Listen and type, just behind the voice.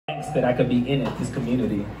blessed that I could be in it, this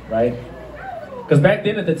community, right? Because back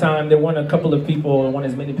then at the time, there weren't a couple of people, there weren't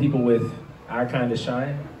as many people with our kind of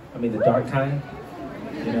shine. I mean, the dark kind,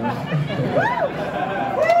 you know?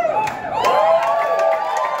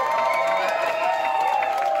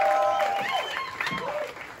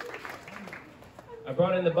 I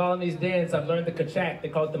brought in the Balinese dance, I've learned the kachak, they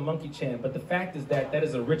call it the monkey chant, but the fact is that that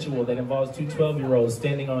is a ritual that involves two 12-year-olds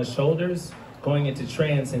standing on shoulders, going into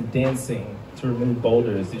trance and dancing to remove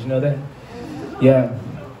boulders. Did you know that? Yeah.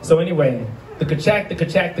 So anyway, the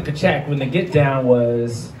kachak, when the get down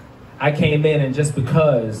was, I came in and just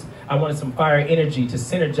because I wanted some fire energy to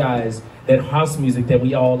synergize that house music that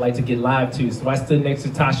we all like to get live to. So I stood next to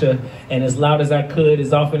Tasha and as loud as I could,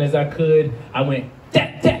 as often as I could, I went,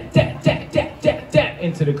 dat, dat, dat, dat, dat, dat, dat,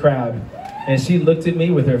 into the crowd. And she looked at me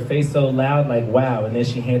with her face so loud, like, wow. And then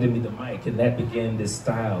she handed me the mic, and that began this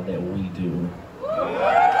style that we do.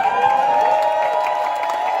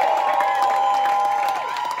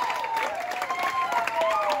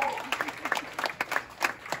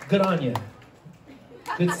 Good on you.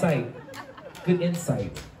 Good sight. Good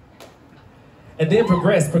insight. And then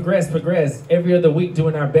progress. Every other week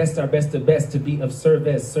doing our best of best to be of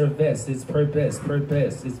service. It's purpose.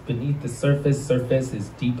 It's beneath the surface. Surface is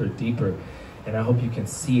deeper. And I hope you can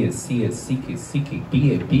see it, seek it,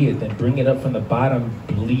 be it. Then bring it up from the bottom,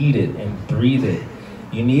 bleed it and breathe it.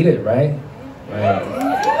 You need it, right? Right.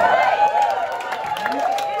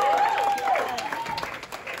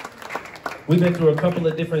 We've been through a couple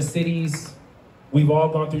of different cities. We've all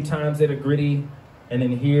gone through times that are gritty. And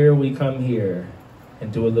then here we come here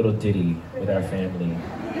and do a little ditty with our family.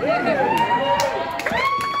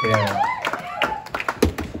 Yeah.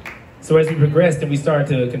 So as we progressed and we started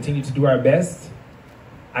to continue to do our best,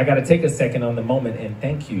 I gotta take a second on the moment and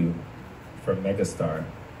thank you for Megastar.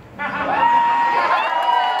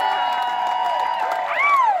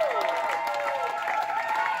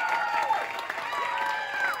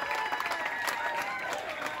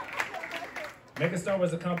 Megastar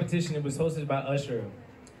was a competition. It was hosted by Usher.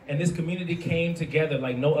 And this community came together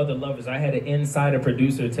like no other lovers. I had an insider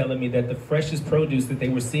producer telling me that the freshest produce that they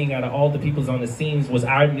were seeing out of all the peoples on the scenes was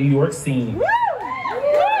our New York scene. Yeah.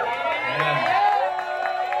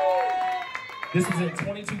 This was in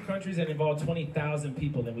 22 countries and involved 20,000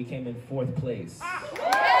 people, and we came in 4th place.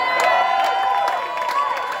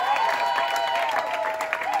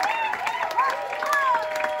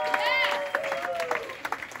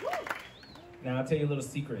 Now, I'll tell you a little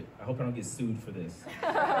secret. I hope I don't get sued for this. Keep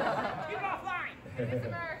it offline. It's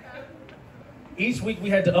America. Each week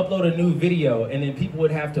we had to upload a new video, and then people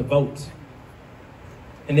would have to vote.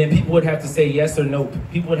 And then people would have to say yes or no.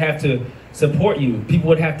 People would have to support you. People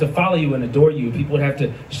would have to follow you and adore you. People would have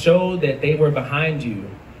to show that they were behind you.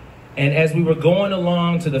 And as we were going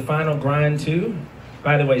along to the final grind too,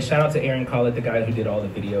 by the way, shout out to Aaron Collett, the guy who did all the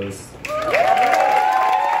videos.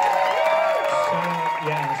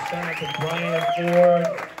 Shout out to Brian Ford.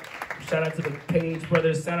 Shout out to the Page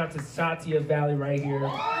brothers. Shout out to Satya Valley right here.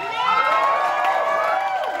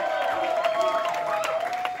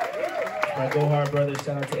 My Go Hard brothers.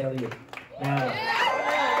 Shout out to Elliot. Now,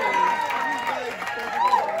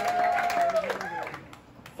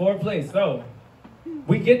 4th place. So,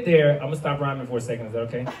 we get there. I'm gonna stop rhyming for a second. Is that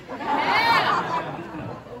okay?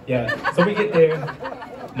 Yeah. So we get there.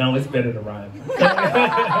 No, it's better to rhyme.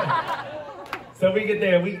 So we get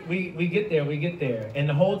there, we get there. And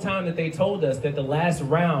the whole time that they told us that the last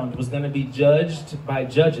round was gonna be judged by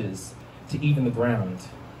judges to even the ground.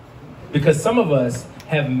 Because some of us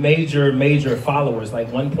have major followers, like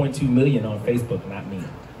 1.2 million on Facebook, not me.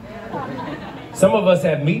 Some of us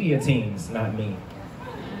have media teams, not me.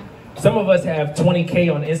 Some of us have 20K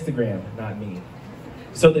on Instagram, not me.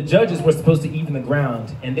 So the judges were supposed to even the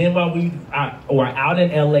ground. And then while we were out in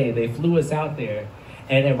LA, they flew us out there.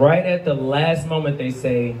 And then right at the last moment, they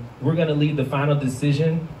say, we're gonna leave the final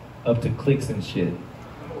decision up to clicks and shit.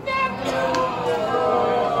 Yeah.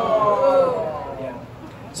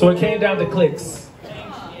 So it came down to clicks.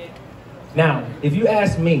 Now, if you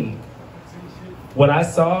ask me, what I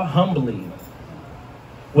saw humbly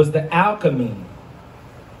was the alchemy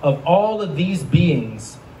of all of these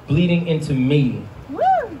beings bleeding into me.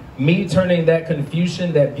 Me turning that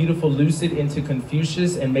Confucian, that beautiful lucid, into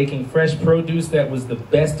Confucius and making fresh produce that was the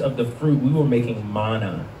best of the fruit. We were making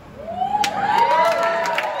mana.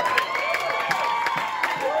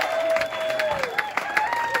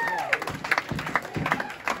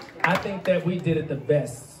 I think that we did it the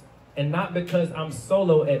best. And not because I'm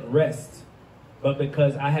solo at rest, but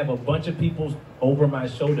because I have a bunch of people over my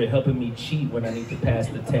shoulder helping me cheat when I need to pass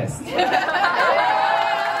the test.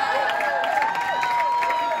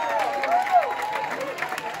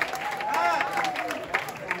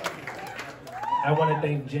 I want to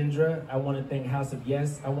thank Jindra. I want to thank House of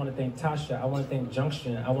Yes. I want to thank Tasha. I want to thank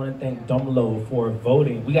Junction. I want to thank Domlo for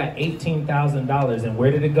voting. We got $18,000, and where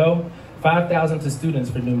did it go? 5,000 to students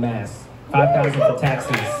for new masks. 5,000 for taxes.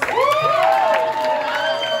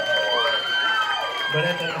 But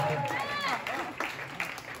at the,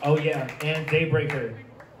 oh yeah, and Daybreaker.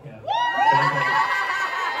 Yeah.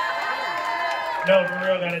 No, for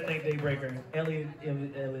real, gotta thank Daybreaker. Ellie,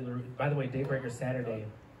 by the way, Daybreaker Saturday.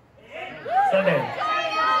 Sunday.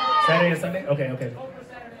 Saturday and Sunday? Okay.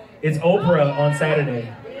 It's Oprah on Saturday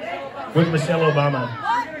with Michelle Obama.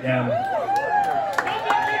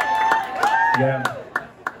 Yeah.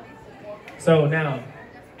 So now,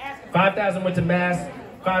 5,000 went to masks,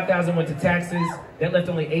 5,000 went to taxes. That left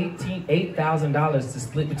only $8,000 to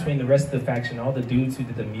split between the rest of the faction, all the dudes who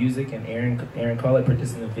did the music and Aaron Collett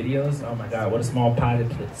produced the videos. Oh my God, what a small pie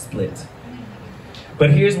to split.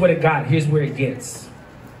 But here's what it got, here's where it gets.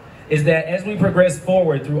 Is that as we progress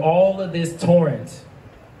forward through all of this torrent,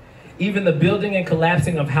 even the building and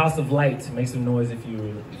collapsing of House of Light, make some noise if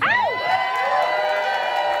you...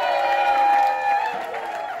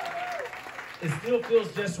 It still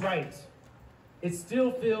feels just right. It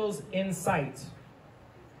still feels in sight,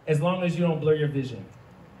 as long as you don't blur your vision.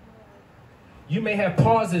 You may have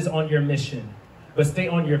pauses on your mission, but stay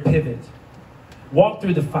on your pivot. Walk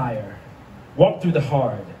through the fire, walk through the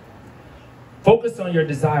hard. Focus on your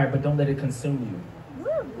desire, but don't let it consume you.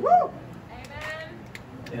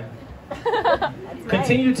 Amen. Yeah.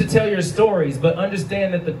 Continue to tell your stories, but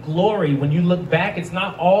understand that the glory, when you look back, it's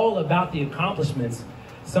not all about the accomplishments.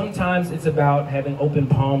 Sometimes it's about having open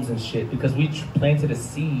palms and shit, because we planted a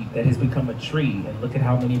seed that has become a tree, and look at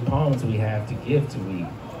how many palms we have to give to eat.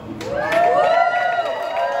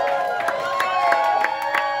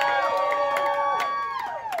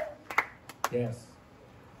 Yes.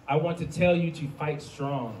 I want to tell you to fight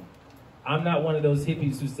strong. I'm not one of those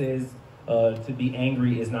hippies who says to be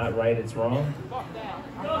angry is not right, it's wrong.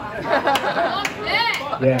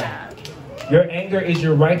 Yeah. Your anger is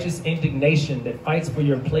your righteous indignation that fights for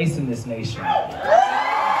your place in this nation.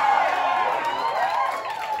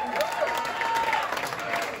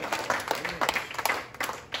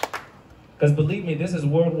 Because believe me, this is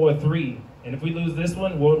World War III. And if we lose this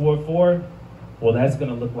one, World War IV, well, that's going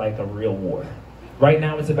to look like a real war. Right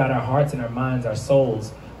now, it's about our hearts and our minds, our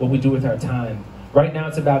souls, what we do with our time. Right now,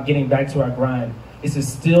 it's about getting back to our grind. This is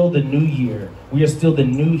still the new year. We are still the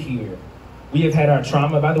new here. We have had our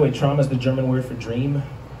trauma. By the way, trauma is the German word for dream.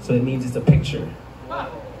 So it means it's a picture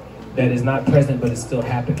that is not present, but it's still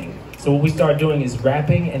happening. So what we start doing is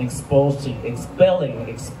wrapping and expulsion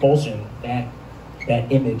that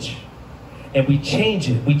image. And we change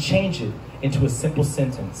it into a simple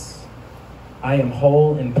sentence. I am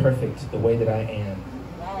whole and perfect the way that I am.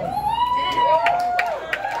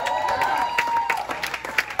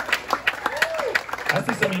 I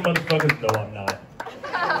see some of you motherfuckers, no, I'm not.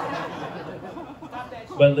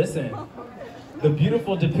 But listen, the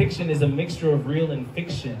beautiful depiction is a mixture of real and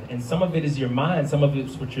fiction, and some of it is your mind, some of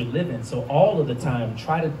it's what you're living. So all of the time,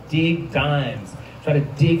 try to dig dimes, try to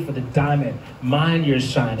dig for the diamond, mind your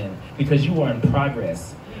shining, because you are in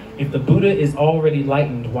progress. If the Buddha is already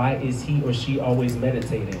lightened, why is he or she always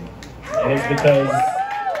meditating? And it's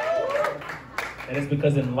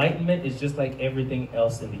because enlightenment is just like everything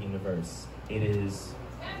else in the universe. It is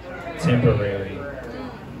temporary.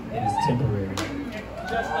 It is temporary.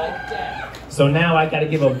 Just like death. So now I gotta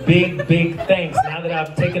give a big, big thanks. Now that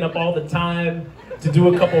I've taken up all the time to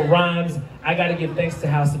do a couple rhymes, I gotta give thanks to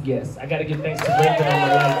House of Yes. I gotta give thanks to Raven on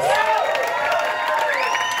the lights.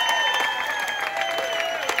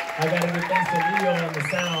 I gotta give thanks to Leo on the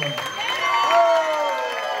sound.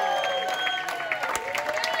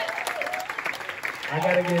 I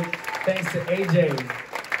gotta give thanks to AJ,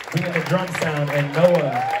 bringing the drum sound, and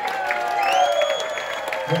Noah,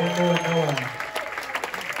 bringing Noah.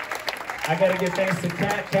 I gotta give thanks to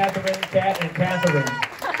Kat, and Catherine.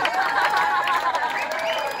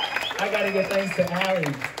 I gotta give thanks to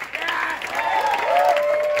Allie.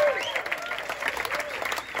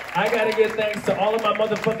 I gotta give thanks to all of my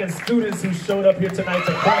motherfucking students who showed up here tonight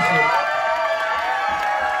to crush it.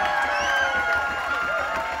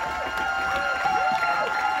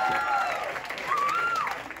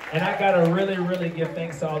 And I gotta really, really give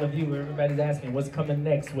thanks to all of you. Everybody's asking, what's coming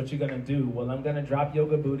next? What you gonna do? Well, I'm gonna drop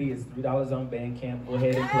Yoga Booty. It's $3 on Bandcamp. Go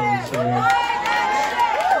ahead and play, share.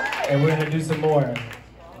 And we're gonna do some more.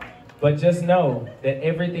 But just know that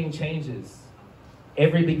everything changes.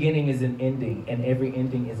 Every beginning is an ending, and every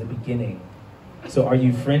ending is a beginning. So are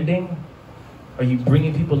you friending? Are you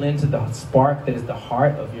bringing people into the spark that is the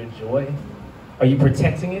heart of your joy? Are you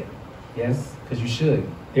protecting it? Yes, because you should.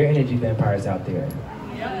 There are energy vampires out there.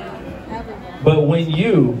 But when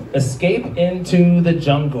you escape into the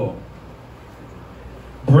jungle,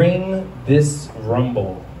 bring this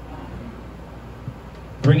rumble.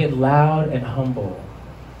 Bring it loud and humble.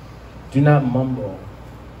 Do not mumble.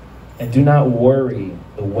 And do not worry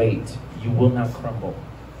the weight. You will not crumble.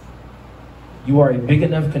 You are a big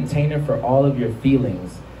enough container for all of your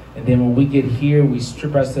feelings. And then when we get here, we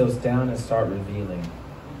strip ourselves down and start revealing.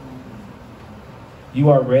 You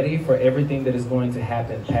are ready for everything that is going to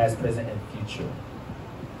happen, past, present, and future.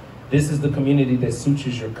 This is the community that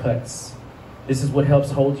sutures your cuts. This is what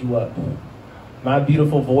helps hold you up. My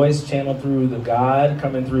beautiful voice channeled through the God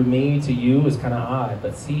coming through me to you is kind of odd,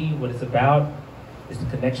 but see what it's about is the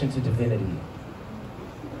connection to divinity.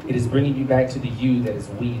 It is bringing you back to the you that is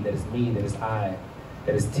we, that is me, that is I,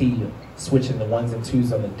 that is T, switching the ones and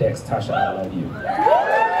twos on the decks. Tasha, I love you.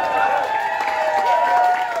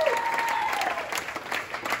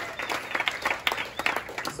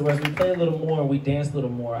 So as we play a little more, we dance a little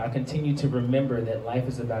more, I continue to remember that life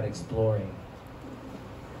is about exploring.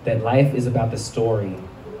 That life is about the story.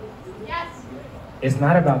 Yes. It's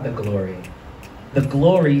not about the glory. The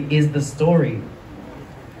glory is the story.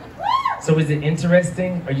 So is it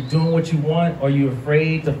interesting? Are you doing what you want? Are you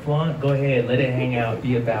afraid to flaunt? Go ahead, let it hang out,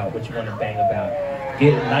 be about what you want to bang about.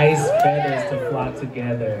 Get nice feathers to flock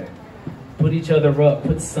together. Put each other up,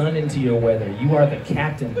 put sun into your weather. You are the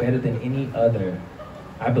captain better than any other.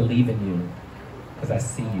 I believe in you, because I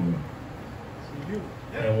see you.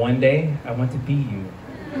 And one day, I want to be you.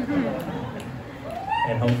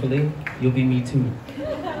 And hopefully, you'll be me too.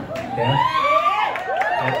 Yeah?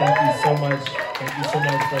 And thank you so much. Thank you so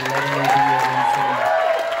much for letting me be your MC.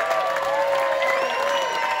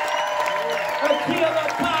 Akil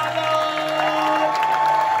Apollo!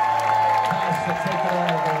 Tasha, take it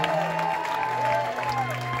over.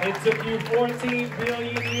 It took you 14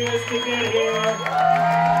 billion years to get here.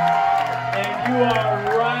 And you are